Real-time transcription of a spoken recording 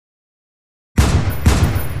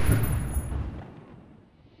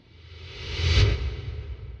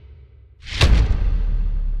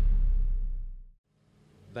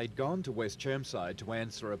They'd gone to West Chermside to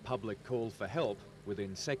answer a public call for help.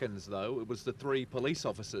 Within seconds, though, it was the 3 police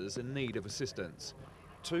officers in need of assistance.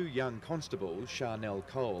 2 young constables,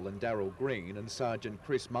 Sharnelle and Daryl Green, and Sergeant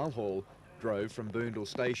Chris Mulhall, drove from Boondall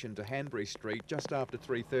Station to Hanbury Street just after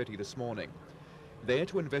 3:30 this morning. There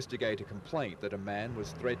to investigate a complaint that a man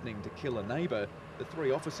was threatening to kill a neighbour, the 3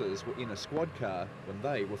 officers were in a squad car when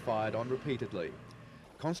they were fired on repeatedly.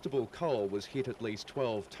 Constable Cole was hit at least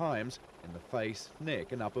 12 times in the face,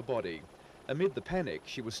 neck and upper body. Amid the panic,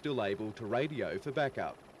 she was still able to radio for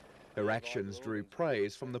backup. Her actions drew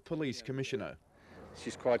praise from the police commissioner.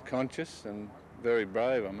 She's quite conscious and very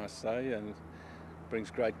brave, I must say, and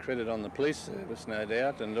brings great credit on the police service, no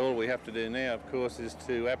doubt, and all we have to do now, of course, is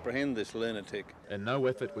to apprehend this lunatic. And no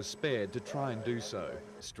effort was spared to try and do so.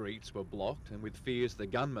 Streets were blocked, and with fears the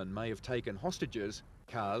gunman may have taken hostages,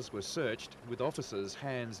 cars were searched, with officers'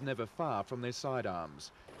 hands never far from their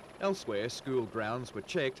sidearms. Elsewhere, school grounds were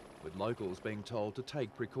checked, with locals being told to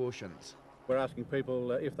take precautions. We're asking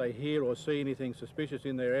people if they hear or see anything suspicious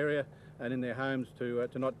in their area and in their homes to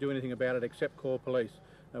not do anything about it except call police.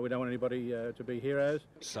 We don't want anybody to be heroes.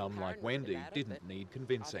 Some, like Wendy, didn't need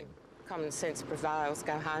convincing. Common sense prevails.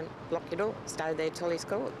 Go home, lock your door, stay there till he's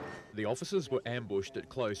caught. The officers were ambushed at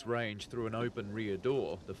close range through an open rear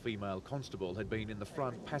door. The female constable had been in the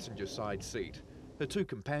front passenger side seat. Her 2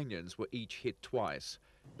 companions were each hit twice.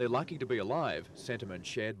 They're lucky to be alive, sentiment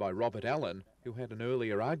shared by Robert Allen, who had an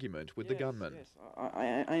earlier argument with the gunman. Yes. I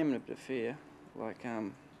am in a bit of fear. Like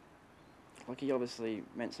he obviously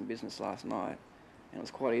meant some business last night, and it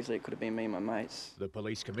was quite easily it could have been me and my mates. The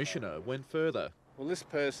police commissioner went further. Well, this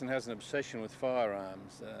person has an obsession with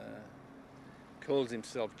firearms, calls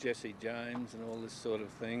himself Jesse James and all this sort of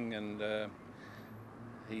thing, and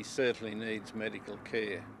he certainly needs medical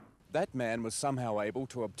care. That man was somehow able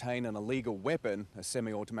to obtain an illegal weapon, a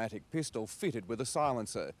semi-automatic pistol fitted with a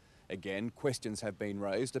silencer. Again, questions have been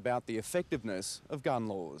raised about the effectiveness of gun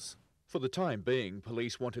laws. For the time being,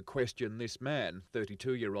 police want to question this man,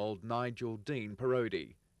 32-year-old Nigel Dean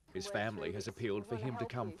Parodi. His family has appealed for him to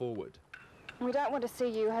come forward. We don't want to see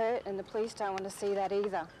you hurt, and the police don't want to see that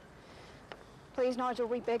either. Please, Nigel,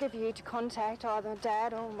 we beg of you to contact either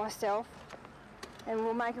Dad or myself, and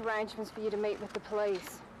we'll make arrangements for you to meet with the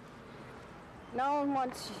police. No one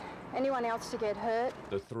wants anyone else to get hurt.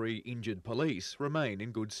 The 3 injured police remain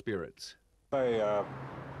in good spirits. They are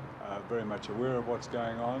very much aware of what's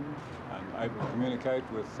going on and able to communicate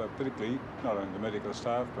with, particularly, not only the medical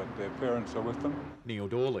staff, but their parents are with them. Neil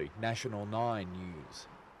Dawley, National 9 News.